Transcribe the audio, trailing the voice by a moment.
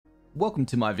Welcome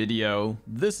to my video.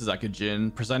 This is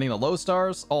Eckogen presenting the Low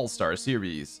Stars All-Star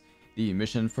Series. The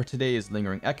mission for today is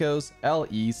Lingering Echoes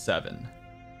LE-7.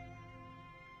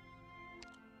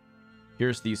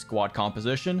 Here's the squad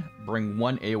composition. Bring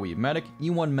one AoE medic,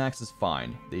 E1 max is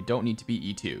fine. They don't need to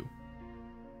be E2.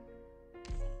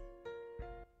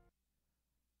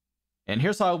 And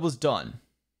here's how it was done.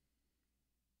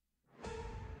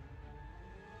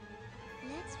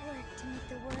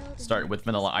 Start with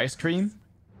vanilla ice cream.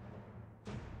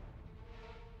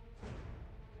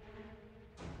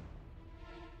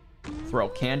 Throw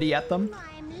candy at them.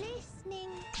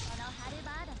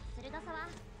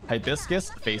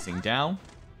 Hibiscus facing down.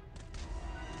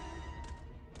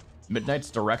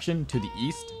 Midnight's direction to the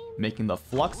east, making the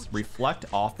flux reflect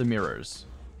off the mirrors.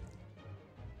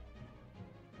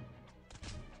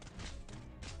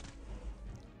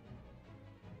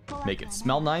 Make it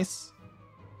smell nice.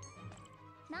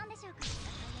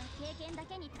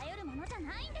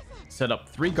 Set up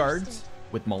 3 guards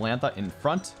with Melantha in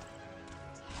front.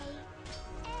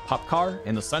 Popcar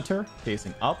in the center,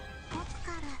 facing up.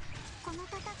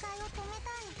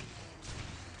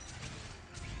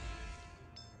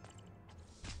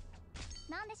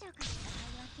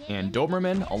 And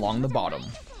Doberman along the bottom.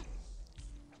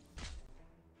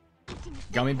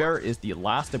 Gummy Bear is the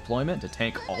last deployment to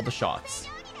tank all the shots.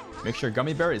 Make sure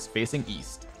Gummy Bear is facing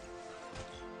east.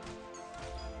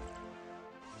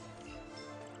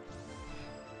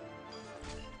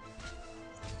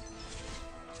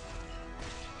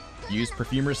 Use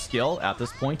Perfumer's skill at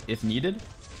this point if needed.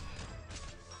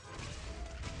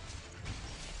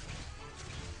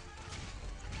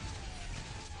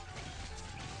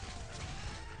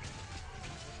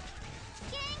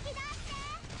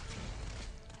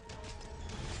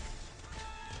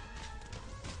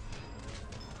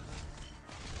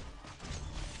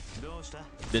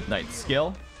 Midnight's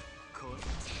skill.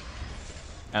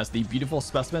 As the beautiful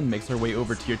specimen makes her way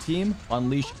over to your team,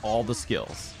 unleash all the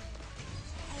skills.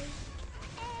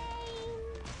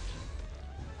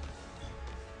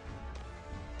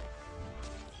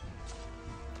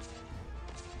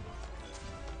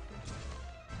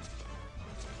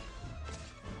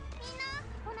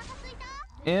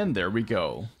 And there we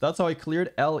go. That's how I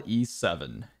cleared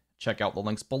LE-7. Check out the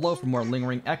links below for more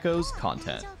Lingering Echoes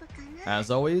content. As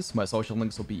always, my social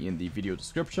links will be in the video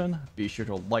description. Be sure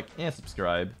to like and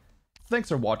subscribe. Thanks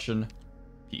for watching.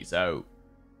 Peace out.